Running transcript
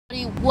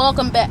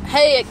Welcome back.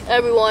 Hey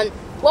everyone,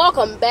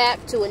 welcome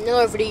back to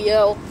another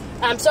video.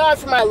 I'm sorry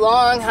for my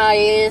long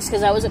hiatus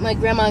because I was at my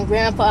grandma and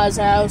grandpa's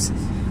house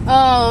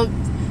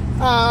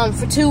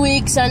for 2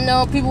 weeks. I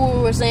know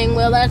people were saying,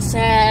 well, that's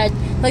sad.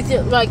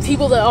 Like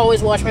people that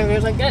always watch my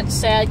videos, like, that's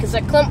sad because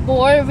that Clump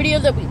Boy video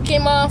that we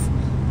came off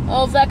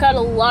of, that got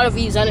a lot of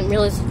views. I didn't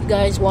realize that you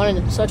guys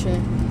wanted such a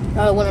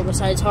one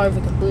besides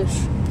Harvick and Busch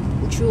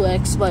and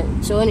Truex. But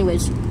so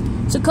anyways,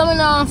 so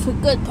coming off a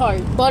good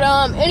part. But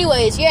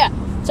anyways, yeah.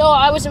 So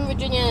I was in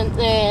Virginia,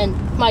 and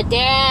my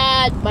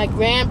dad, my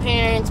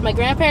grandparents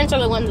are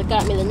the ones that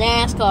got me the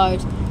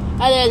NASCARs,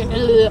 and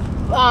then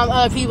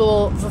other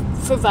people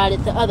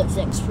provided the other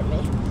things for me.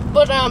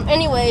 But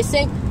anyways,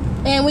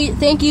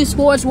 thank you,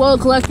 Sports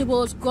World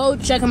Collectibles. Go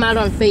check them out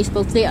on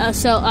Facebook. They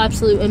sell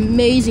absolute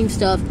amazing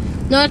stuff,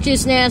 not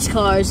just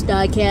NASCAR's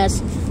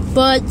diecast,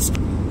 but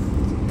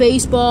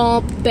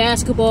baseball,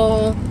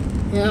 basketball.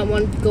 And I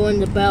want to go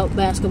into about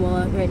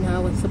basketball right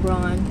now with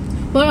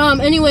LeBron. But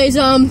anyways,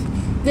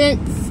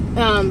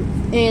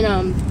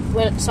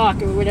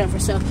 soccer or whatever,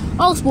 so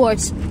all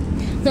sports.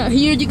 Now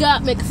here you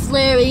got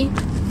McFlurry,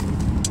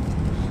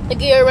 the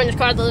gear rendered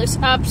card that looks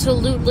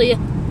absolutely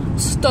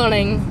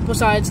stunning.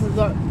 Besides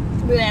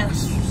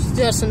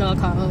just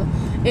another card,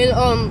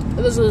 and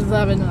this is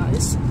very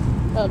nice.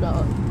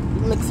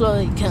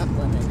 McFlurry can't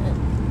win it.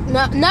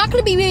 Not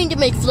gonna be mean to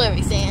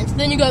McFlurry fans.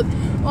 Then you got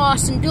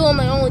Austin Dillon,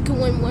 I only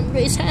can win one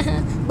race,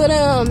 but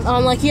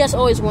like he has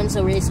always wins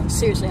the race.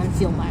 Seriously, I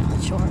feel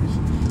mileage short.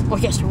 Or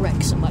he has to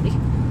wreck somebody.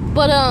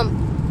 But,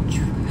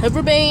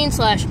 Trevor Bayne /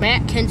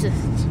 Matt Kenseth.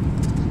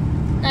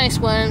 Nice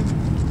one.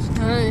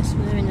 Nice,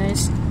 very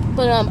nice.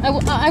 But,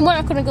 I'm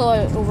not going to go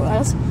over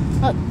us.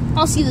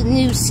 I'll see the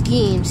new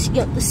schemes. You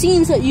know, the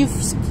schemes that you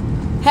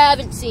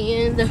haven't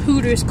seen. The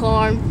Hooters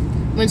car.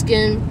 Once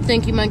again,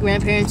 thank you, my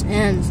grandparents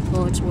and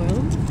Sports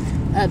World.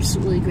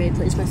 Absolutely great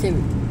place. My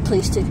favorite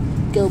place to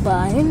go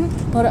by.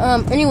 But,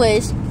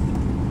 anyways.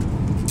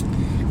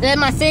 Then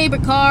my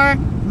favorite car.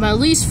 My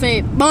least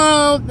favorite.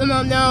 No,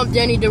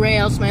 Denny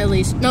Hamlin's my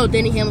least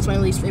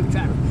favorite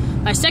driver.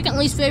 My second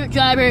least favorite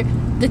driver,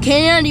 the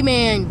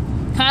Candyman,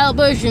 Kyle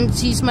Busch, and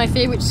he's my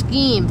favorite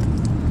scheme.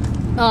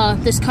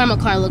 This Karma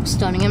car looks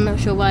stunning. I'm not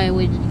sure why I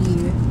waited a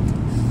year.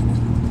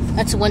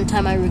 That's the one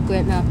time I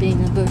regret not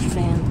being a Busch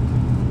fan.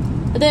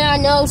 But then I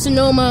know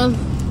Sonoma.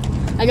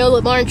 I know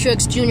that Martin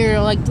Truex Jr.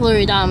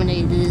 literally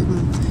dominated it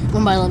and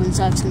won by 11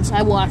 seconds.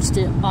 I watched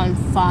it on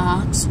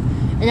Fox.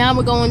 And now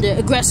we're going to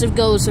Aggressive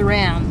Goes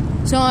Around.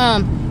 So,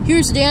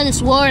 here's Daniel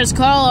Suarez,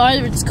 Carl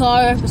Iver's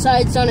car.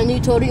 Besides on a new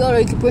Toyota,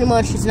 you can pretty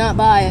much just not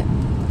buy it.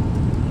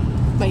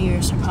 My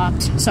ears are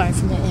popped. Sorry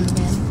for the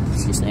Eminem.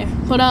 It's just there.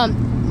 But,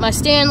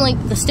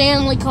 the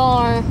Stanley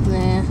car,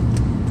 nah.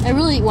 I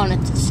really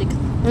wanted to stick.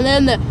 And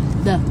then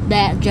the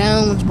Matt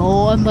Jones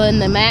boy, but in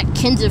the Matt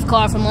Kenseth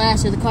car from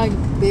last year, the car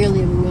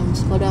barely ever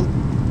runs. But,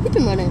 we've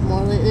been running it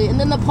more lately. And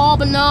then the Paul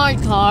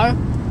Bernard car.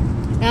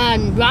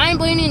 And Ryan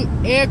Blaney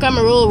and Eric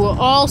Amarola were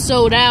all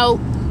sold out.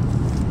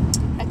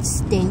 That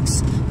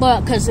stinks,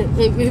 but because it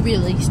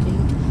really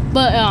stinks.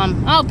 But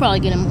I'll probably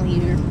get them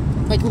later,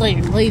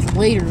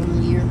 later in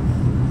the year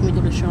when we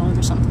go to Charlotte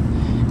or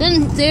something.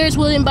 Then there's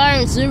William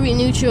Byron's Liberty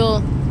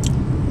Neutral,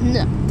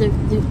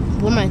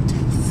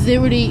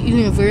 Liberty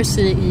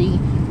University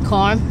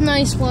car.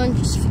 Nice one.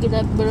 Just figured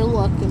that better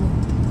luck in it.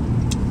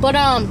 But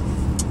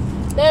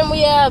then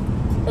we have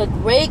a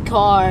great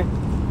car.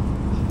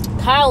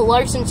 Kyle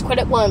Larson's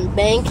Credit One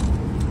Bank.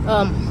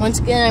 Once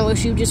again, I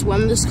wish you just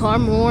run this car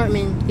more. I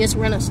mean, yes,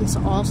 run it since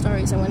the All-Star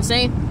race, I want to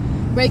say.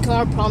 Great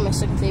car, probably my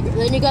second favorite.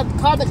 Then you got the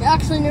car that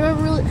actually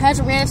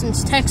hasn't ran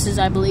since Texas,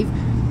 I believe.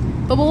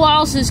 Bubba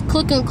Wallace's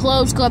Click and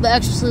Close car that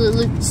actually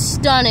looks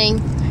stunning.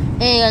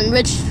 And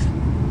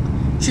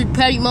Richard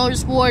Petty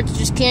Motorsports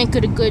just can't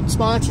get a good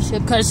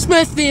sponsorship because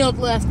Smithfield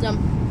left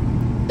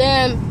them.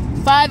 Then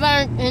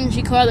 5-iron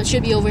energy car that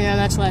should be over here, and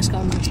that's the last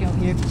car I'm going to show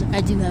here because I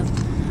do have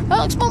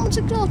Alex Bowman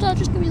 6 I'll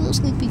just give you a little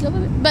sneak peek of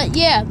it. But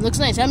yeah, it looks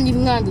nice. I haven't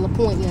even gotten to the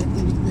point yet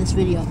in this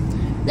video.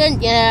 Then,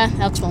 yeah,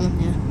 Alex Bowman,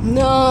 yeah.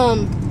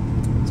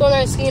 So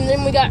nice scheme.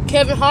 Then we got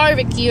Kevin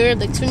Harvick here,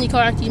 the Xfinity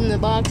car keeping in the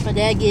box. My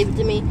dad gave it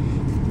to me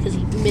because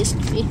he missed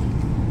me.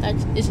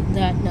 Isn't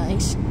that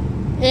nice?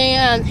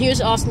 And here's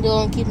Austin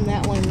Dillon keeping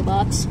that one in the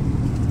box.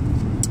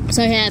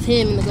 So I have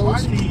him in the gold. Why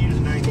did you use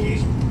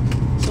 98?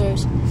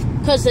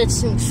 Because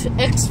it's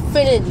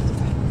Xfinity.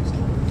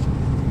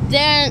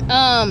 Then,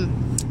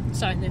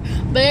 sorry there.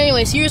 But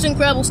anyways, here's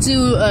Incredbles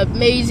 2,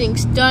 amazing,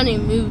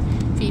 stunning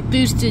movie,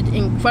 boosted,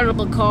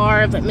 incredible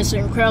car that Mr.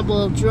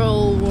 Incredible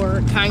drove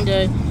or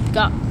kinda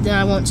got, then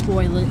I won't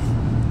spoil it.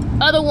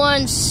 Other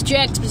ones,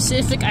 Jack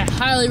Specific, I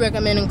highly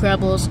recommend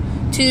Incredibles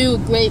 2,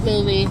 great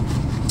movie,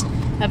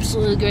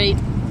 absolutely great.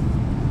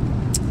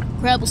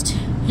 Incredibles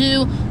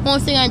 2, one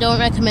thing I don't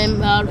recommend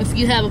about, if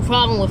you have a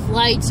problem with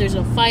lights, there's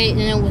a fight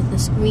with the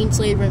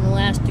Screenslaver and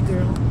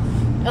Elastigirl.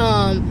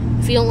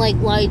 If you don't like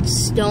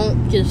lights,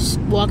 don't just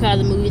walk out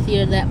of the movie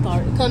theater that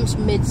part. It comes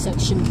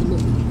mid-section of the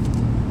movie.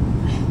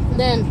 And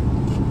then,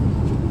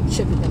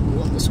 should be number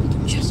 1 this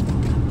weekend.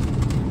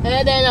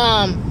 And then,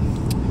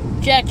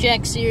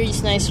 Jack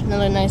series, nice,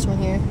 another nice one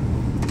here.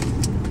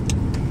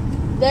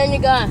 Then you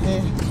got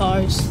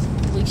cars,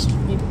 at least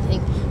people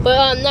think.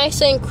 But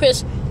nice and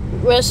crisp,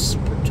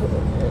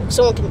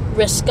 someone can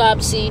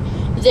Rescopsy.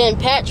 Then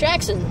Pat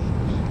Jackson.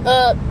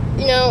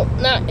 You know,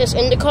 not as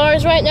into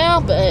cars right now,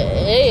 but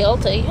hey, I'll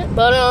take it.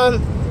 But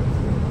I'm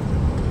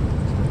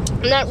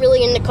not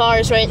really into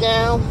cars right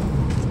now.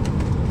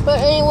 But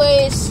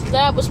anyways,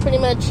 that was pretty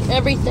much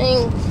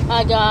everything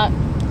I got.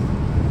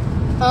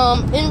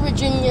 In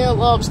Virginia,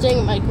 while I was staying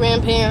with my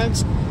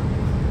grandparents.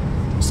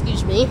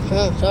 Excuse me.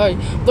 Oh, sorry.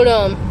 But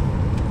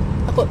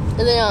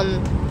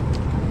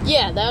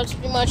yeah, that was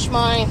pretty much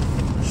my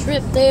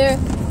trip there.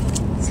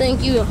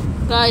 Thank you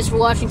guys for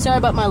watching. Sorry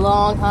about my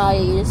long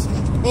hiatus.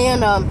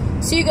 And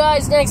see you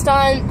guys next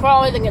time.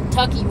 Probably the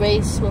Kentucky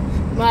race.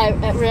 My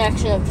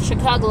reaction of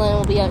Chicagoland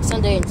will be out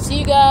Sunday. And see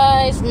you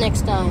guys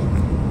next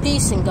time.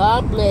 Peace and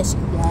God bless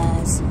you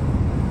guys.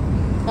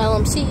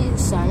 LMC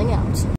is signing out.